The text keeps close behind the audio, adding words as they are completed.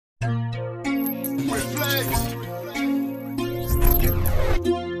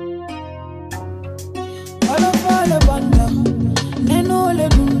Fala banda, neno le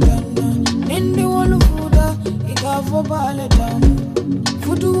dundana, nendi wolu fuda, ika fo bale jam.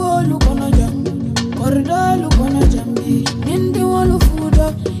 Fudu wolu kono jam, korda lu kono jambi, nendi wolu fuda,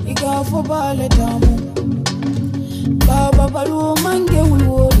 ika fo bale jam. Baba balu mange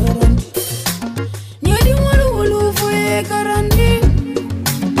wulu dorandi, nyedi wulu fo karandi.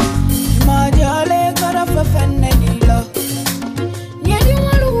 Majale kara fa fenne dila, nyedi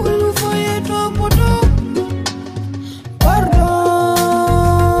wulu fo topoto.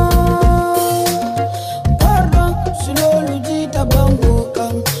 Pardon, silolu jita bango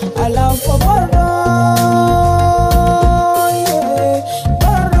kang, ala for pardon, yeah.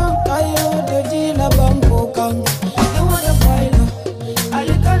 Pardon, kayo de jila bango kang. They wanna file,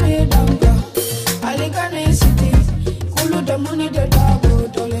 alikane danga, alikane city, kulu the money the dabo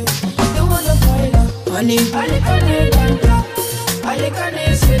dole. They wanna file, money, alikane danga, alikane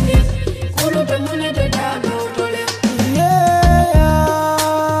city, kulu the money the dabo dole.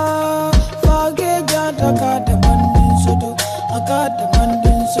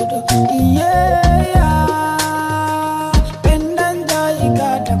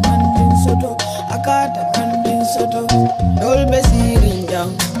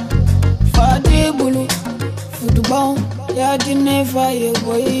 Fire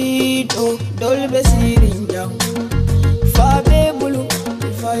boy, oh, dolbe sirinjang. Fabe bulu,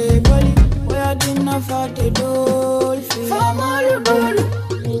 fire boli, where dinner fate dolphin. Famalu dolu,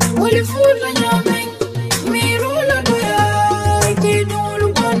 wali food la nyameng. Mirula doya, kidulu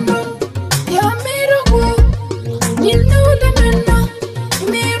bando. Ya mirago, ninu de menna.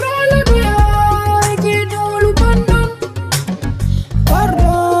 Mirula doya, kidulu bando.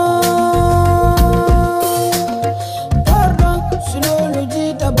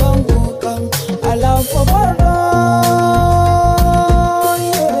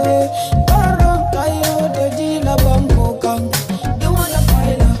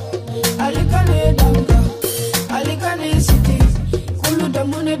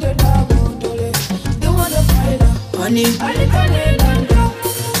 Alikane danga,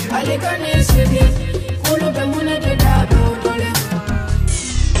 alikane city, kulu the money the dabo dole.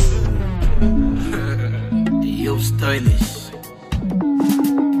 Yo, stylish.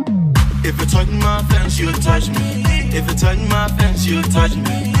 If you touch my fence, you touch me. If you touch my fence, you touch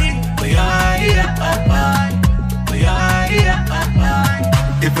me. Oh yeah, yeah, oh yeah,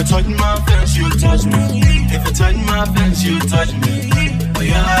 yeah. If you touch my fence, you touch me. If you touch my fence, you touch me. Oh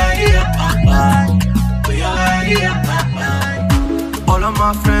yeah, yeah, all of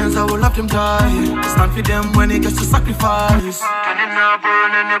my friends, I will love them die. Stand for them when it gets to sacrifice. Can it not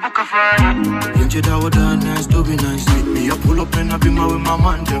burn in the book of fire? Injured our nice, to be nice. Meet me, I pull up and I be my with my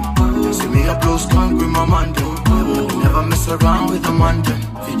man them. See me, I blow skunk with my man them. Never mess around with the man them.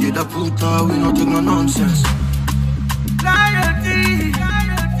 Figure the puta, we don't take no nonsense. Loyalty,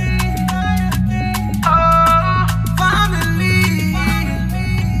 oh, family.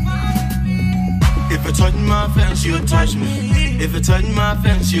 If you touch my fence, you touch me. If you touch my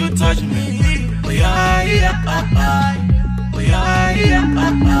fence, you touch me. Oh yeah, yeah, oh yeah,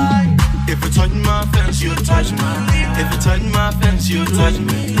 yeah. If you touch my fence, you touch me. If you touch my fence, you touch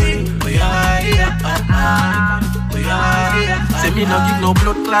me. Oh yeah, yeah, oh yeah, yeah. Say me no give no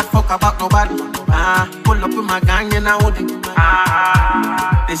blood clot, fuck about nobody. Pull up with my gang and I hold it.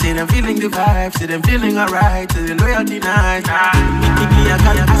 They say them feeling the vibe, say them feeling alright, say the loyalty nice.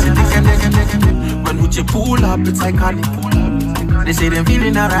 When would you pull up, it's iconic. They say them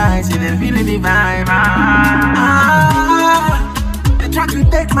feeling alright, say them feeling the vibe. They try to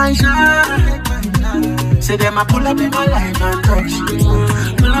take my shine. Say them I pull up in my life and talk shit.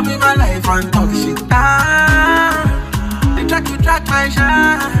 Pull up in my life and talk shit. They try to drag my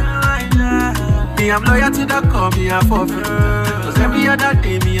shine. Me I'm loyal to the call, me I forfeit. Cause every other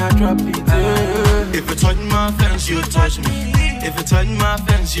day me I drop it. If you touch my fence, you touch me. If you touch my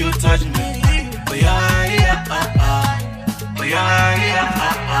fence, you touch me. Oh yeah, yeah, oh yeah,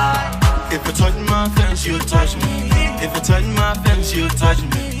 yeah. If you touch my fence, you touch me. If you touch my fence, you touch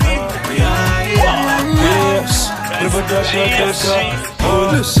me. Oh yeah, yeah. Yes, never dash like that. Oh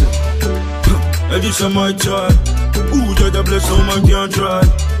listen, I do some my child. Ooh, Jaja bless all my can't try.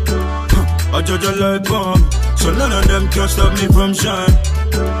 I judge a light bomb, so none of them can stop me from shine.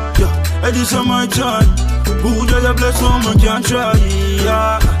 Yeah, I do some my child. Ooh, Jaja bless all my can't try.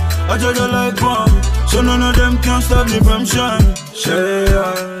 Yeah, I judge a light bomb, so none of them can stop me from shine.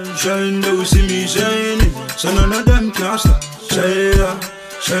 Shine, shine, they will see me shining, so none of them can stop. Shine,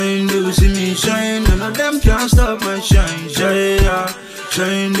 shine, they will see me shine, none of them can stop my shine. Shine,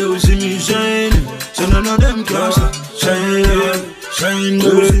 shine, they will see me shine. So none of them can stop. Shine, shine, they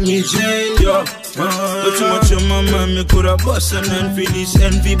will see me shine. Yeah. But too much on my mind, me coulda bust and envy this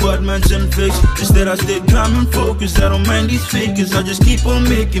envy, bad man and fakes. Instead I stay calm and focused, I don't mind these fakers, I just keep on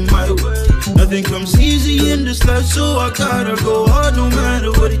making my way. Nothing comes easy in this life, so I gotta go hard no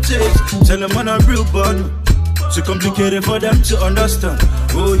matter what it takes. Tell them I'm not real bad man, too complicated for them to understand.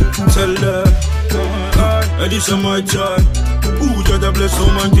 Oh, tell them, I did some my child. Ooh, judge a bless, so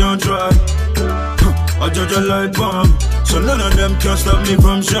man can't try. I judge a light bomb, so none of them can stop me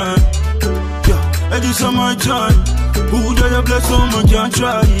from shine. I do some my time. Who does a bless someone can't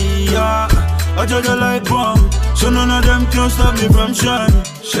try? Yeah. I judge a light bomb, so none of them can stop me from shining.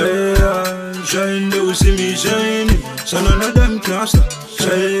 Shine, shine, they will see me shining. So none of them can stop.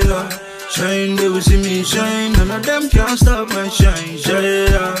 Shine, shine, they will see me shine. None of them can stop my shine.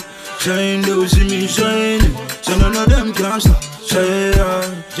 Shine, shine, they will see me shining. So none of them can stop. Shine,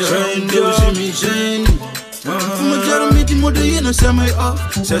 shine, they will see me shining. From a jar of meat, mother, you know, say my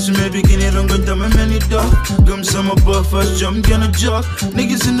off. Says you may begin it, I'm going to my many dog. Come some above, first jump, gonna jog.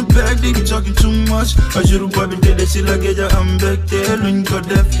 Niggas in the back, they be talking too much. I should have probably did this, like I'm back there. When you got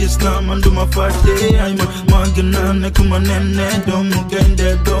deaf, yes, now I'm do my 5 day. I'm a man, and I come on and don't move in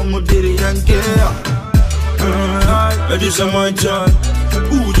there, don't move it, and care. I did some my child.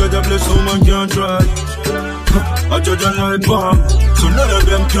 Ooh, judge a bless, so man can't try. I judge a light bomb, so none of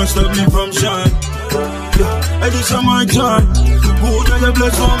them can stop me from shine. I do some my time. Who does a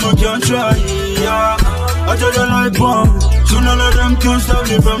bless someone can't try? Yeah. I judge a light bomb, so none of them can stop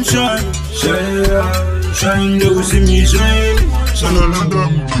me from shine. Shine, shine, they will see me shine. So none of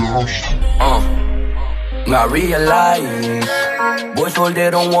them can. I realize boys all they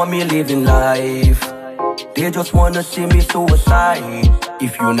don't want me living life. They just wanna see me suicide.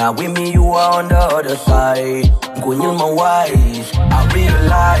 If you're not with me, you are on the other side. Going in my wise, I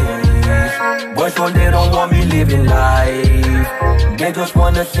realize boys all they don't want me living life. They just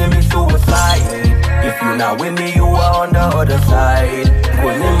wanna see me suicide. If you're not with me, you are on the other side.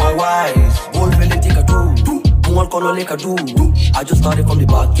 Going in my wise, all feeling take a do. One corner like a do. I just started from the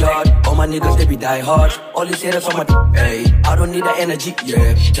backyard. All my niggas they be die hard. All these haters on my hey, I don't need that energy,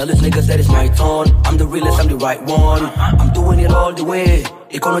 yeah. Tell these niggas that it's my turn. I'm the realest, I'm the right one. I'm doing it all the way.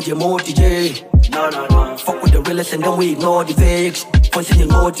 Ecology motivate. No. Fuck with the realest and then we ignore the fakes. Constantly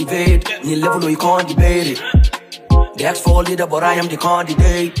motivate. New level you can't debate it. They ask for a leader, but I am the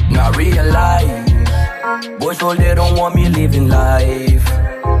candidate. Now realize boys all they don't want me living life.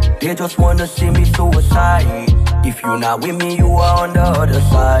 They just wanna see me suicide. If you're not with me, you are on the other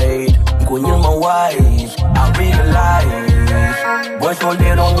side. Going in my wise, I realize boys all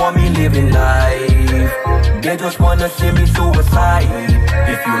they don't want me living life. They just wanna see me suicide.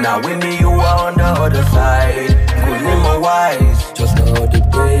 If you're not with me, you are on the other side. Going in my wise. Just the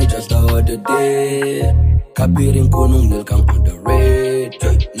other day. Kapirin ko nung nil kang on the red.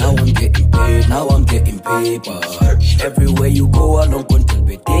 Now I'm getting paid, now I'm getting paper. Everywhere you go, along control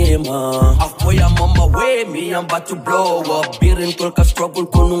betema. Akoy, I'm on my way, me, I'm about to blow up. Birin ko ka struggle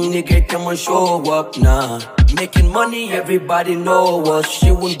ko nung nigga can show up na. Making money, everybody know us.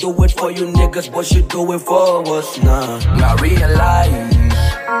 She won't do it for you niggas, but she do it for us na. Now realize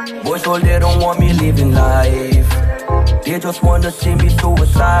boys all they don't want me living life. They just wanna see me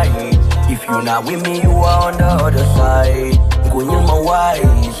suicide. If you're not with me, you are on the other side. Going in my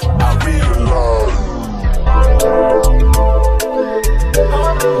wise, I realize.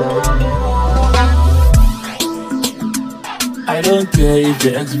 I don't care if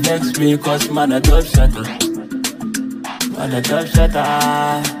they expect me, cause man a top shatter. Man a top shatter.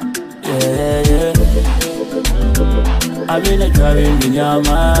 Yeah. I've been driving in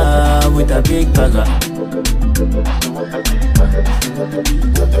Yama with a big bagger.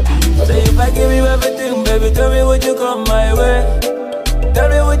 So if I give you everything, baby, tell me would you come my way? Tell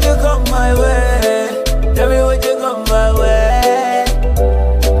me would you come my way? Tell me would you come my way?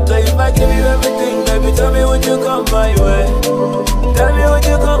 So if I give you everything, baby, tell me would you come my way? Tell me would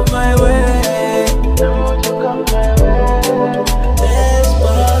you come my way? Tell me would you come my way?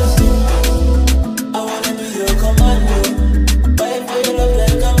 Despacito, I wanna be your commando. Fight for your love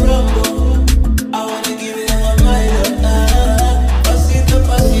like I'm Rambo. I wanna give you all my love. Pasito,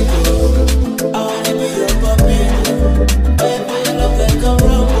 I wanna be your papito. Fight for your love like I'm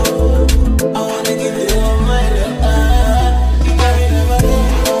Rambo. I wanna give you all my love. You carry never know.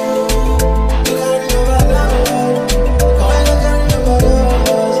 You carry never know.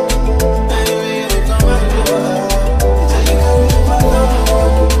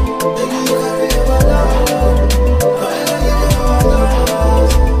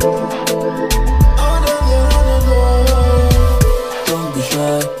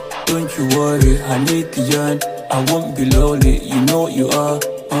 don't you worry, I need the yarn. I won't be lonely, you know you are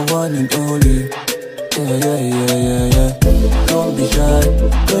my one and only. Yeah. Don't be shy,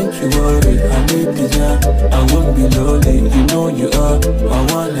 don't you worry, I need the yarn. I won't be lonely, you know you are my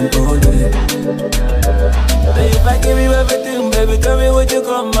one and only. If I give you everything, baby, tell me would you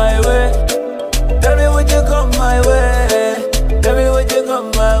come my way? Tell me would you come my way? Tell me would you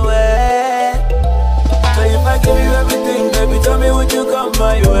come my way? So if I give you everything, baby, tell me would you come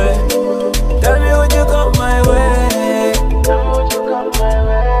my way? Tell me would you come my way? Tell me would you come my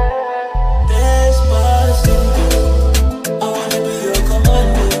way? Despacito, I wanna be your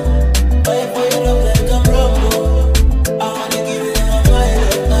commando. Fight for your love like I'm Rambo. I wanna give you all my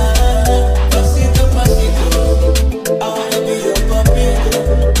love. Pasito, pasito, I wanna be your papito.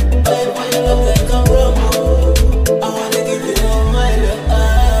 Fight for your love like I'm Rambo. I wanna give you all my love.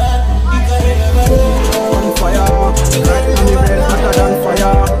 You can never do. On fire, right on the red, hotter than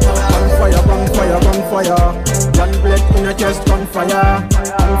fire. On fire, on fire, on fire. One blade in a chest, on fire.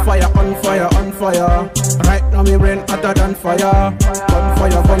 On fire, on fire, on fire. Right now me brain hotter than fire. On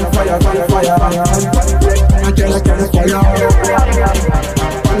fire, on fire, on fire. One blade in a chest, on fire.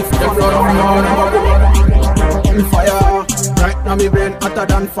 On fire. Right now me brain hotter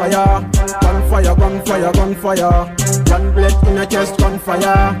than fire. On fire, on fire, on fire. One blade in a chest, on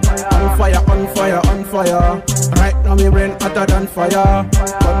fire. On fire, on fire, on fire. Right now me brain hotter than fire.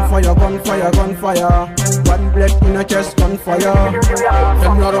 On fire, on fire, on fire. One blade in a chest, on fire.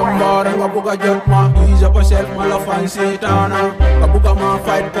 Them not on board and a booga jump ma. Ease up yourself, mala fancy tana. A booga ma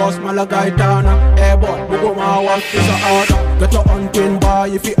fight boss, mala gaitana. Hey boy, booga ma walk is a order. Get your hunting boy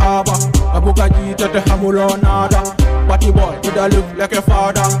if you harbor. A booga jita te hamulonada. Party boy, did I look like a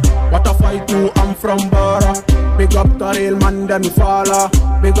father? What a fight too, I'm from Bara. Big up the real man, then follow.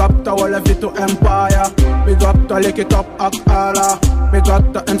 Big up the whole of it to Empire. Big up the lick it up, Akala. Big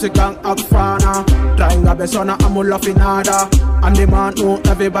up the MC gang, Akfana. Trying a besona, amula finada. I'm the man who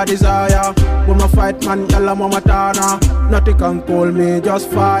everybody's higher. When I fight man, yalla mama tana. Nothing can call me, just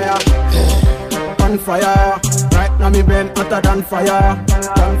fire. On fire, right now me brain hotter than fire.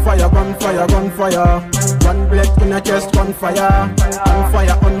 On fire, on fire, on fire. One blade in a chest, on fire. On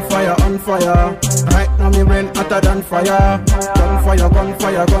fire, on fire, on fire. Right now me brain hotter than fire. On fire, on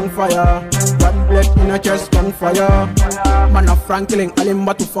fire, on fire. One blade in a chest, on fire. Man of Frank killing,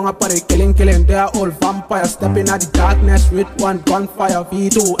 Alimba to Fanga Pari killing. They are all vampires stepping at the darkness with one gunfire.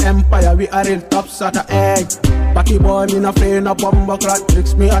 V2 Empire, we are real tops at the egg. Backy boy, me no afraid no bomber crack.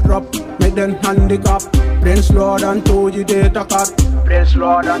 Tricks me a drop, make them handicap. Brain slow than 2G data cut. Brain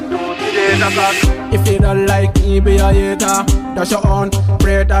slow than 2G data cut. If you don't like me, be a hater. Dash your own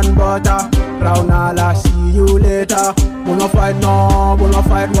bread and butter. Round all I see you later. Wanna fight no, wanna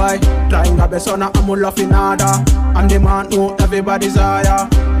fight why? Trying a besona, I'm laughing nada. I'm the man who everybody's higher.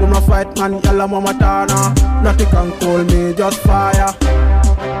 Wanna fight man, yalla mama tana. Nothing can call me, just fire.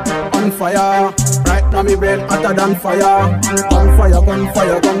 On fire, right now me brain hotter than fire. On fire, on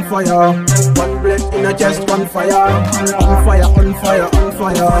fire, on fire. One blade in a chest, on fire. On fire, on fire, on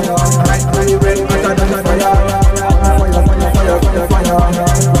fire. Right now me brain hotter than fire. On fire, fire, fire, fire, fire.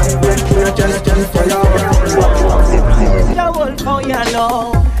 One blade in a chest, on fire. Jawol ko yalo,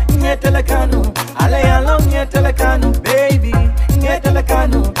 ngetelekanu, alayalo ngetelekanu, baby,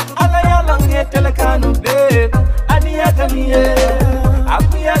 ngetelekanu, alayalo ngetelekanu, babe, adiyata miye.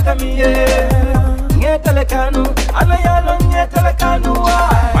 Akuyata miye, ngetelekanu, alayalo ngetelekanu.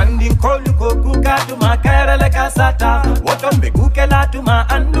 Mandin kolu kuka tuma kaira leka sata. Wotombe kuke la tuma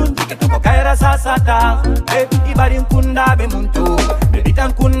andu ndike toko kaira sasata. Baby ibarin kunda be muntu, baby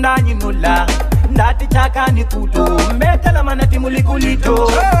tan kunda nyinula. Ndati chaka ni kuto, mbetela manati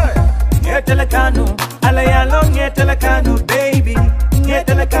mulikulito. Ngetelekanu, alayalo ngetelekanu, baby,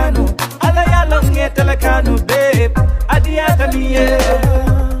 ngetelekanu, alayalo ngetelekanu, babe. Adiyata miye,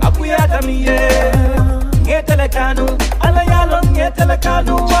 akuyata miye. Ngetelekanu, alayalo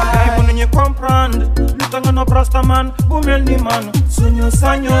ngetelekanu. Ibu nenye comprendre, lutanga no prosta man, bumel ni man, sunyo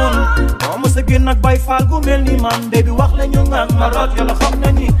sanyon. Omo segin nak bay fal gumel ni man, baby wax la ñu ngang marot yalla xam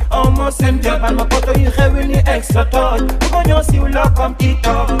na ni. Omo sen jaban ma poto yi xewi ni extra touch, ko ñoo siw la comme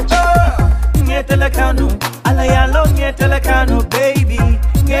TikTok. Ngetelekanu, alayalo ngetelekanu, baby,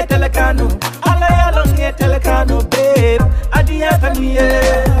 ngetelekanu, alayalo ngetelekanu, babe. Adiyata miye,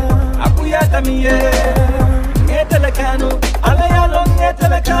 akuyata miye. Ngetelekanu, alayalo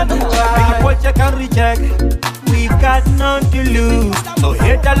ngetelekanu. Big boy check and recheck, we've got none to lose. So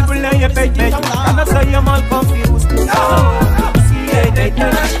hit that below your page, and I say you're all confused. See it,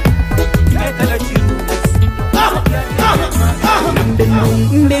 ngetelekanu.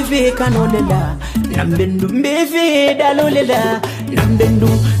 Mbeve kanolela, nambendo mbeve dalolela, nambendu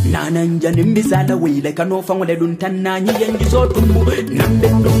nananja nimbisala wile kanofangole duntananyi yengi sotumbu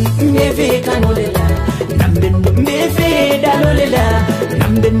nambendu mbefe kanolela nambendu mbefe dalolela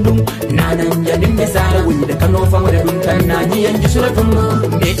nambendu nananja nimbisala wile kanofangole duntananyi yengi sotumbu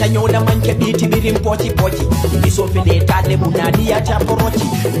mbeta nyola manke biti birim pochi pochi isofele tade munadi ya chaporochi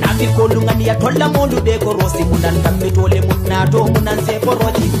nabikolunga ni atolla molu de korosi munan kametole munato munan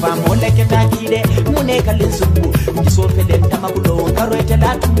seporochi famole ketakide muneka linsubu isofele tamakulo karete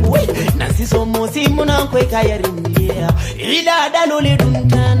latumbu nasiso mosi munan kwe kayarindia ila dalole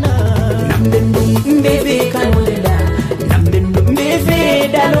duntana nambendu mbebe kanolela nambendu mbebe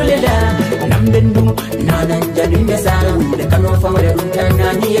dalolela nambendu nananja nimbesala wile kanofangole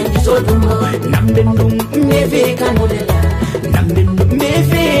duntana ni yengisotumbu nambendu mbebe kanolela nambendu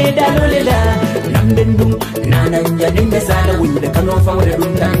mbebe dalolela nambendu nananja nimbesala wile kanofangole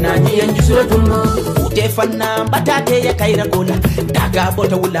duntana ni yengisotumbu utefana batate ya kaira kola daga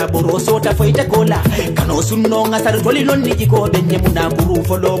bota wula boroso ta foita kola kano sunno ngasar tolilo niki ko benye muna buru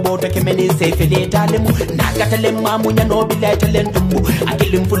folo bota kemeni sefele talemu naga talema munya no bila talentumbu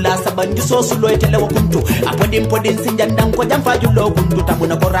akilim fula sabanju so sulo etele wakuntu podin sinjandan ko jamfa julo kuntu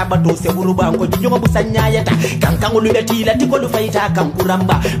tamuna ko rabato se buruba ko jongo busanya yata kankangulu betila tikolu faita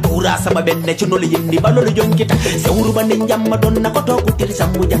kankuramba pura sababenne chunolo yindi balolo jonkita se uruba ninjamma donna ko to kutir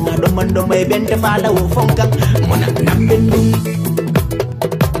sambu janga do mando may bente fala fonkan mona nambendu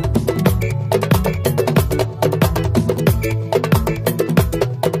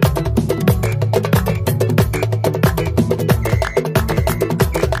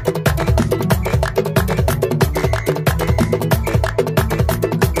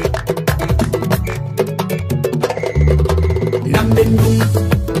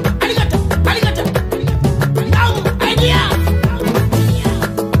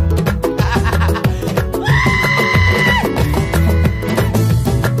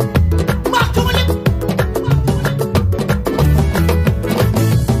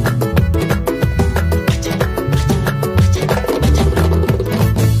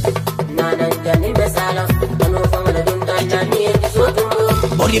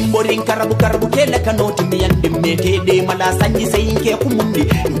boring karabu kele kanoti mi andi mete de mala sanji sayinke kumundi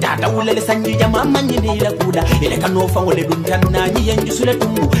ndata wulale sanji jama manyi ni la kula ile kanofa wole dun tanna nyi yanju sule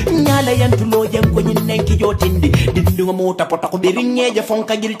tumu nyala yantulo jem ko nyinenki jotindi dindunga mota pota ko biringeje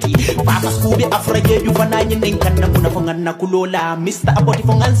fonka gilti papa skubi afraje ju fana nyinen kanna kuna fonganna kulola mr aboti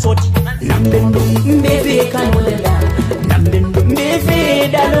fongan soti nambendu mbebe kanolela nambendu mbebe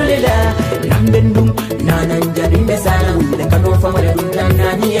dalolela nambendu nananja dimbesala wule kanofa wole dun tanna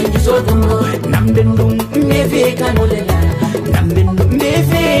nyi yanju sotumu nambendu mbebe kanolela nambendu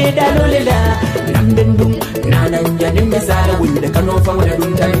mbebe dalolela nambendu nananja dimbesala wule kanofa wole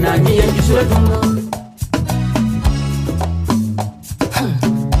dun tanna nyi yanju sotumu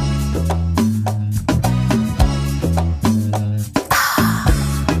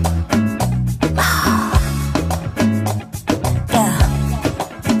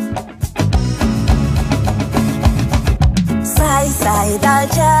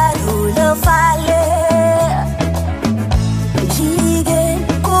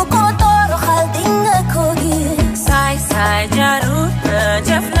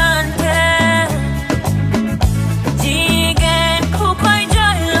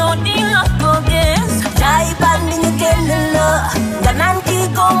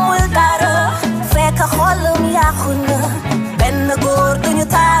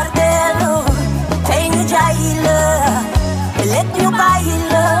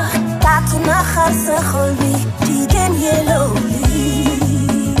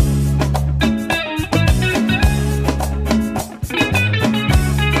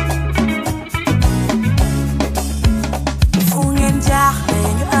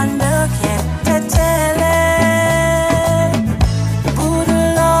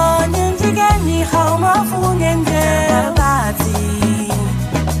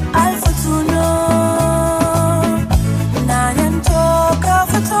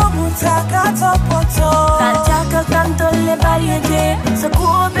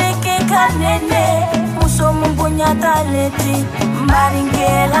Talenti,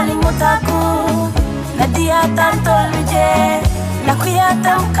 maringela limutaku, nadia tanto luje, nakuya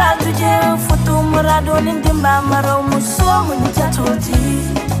tam kaduje, futu murado lindimba maro muso munjatuti.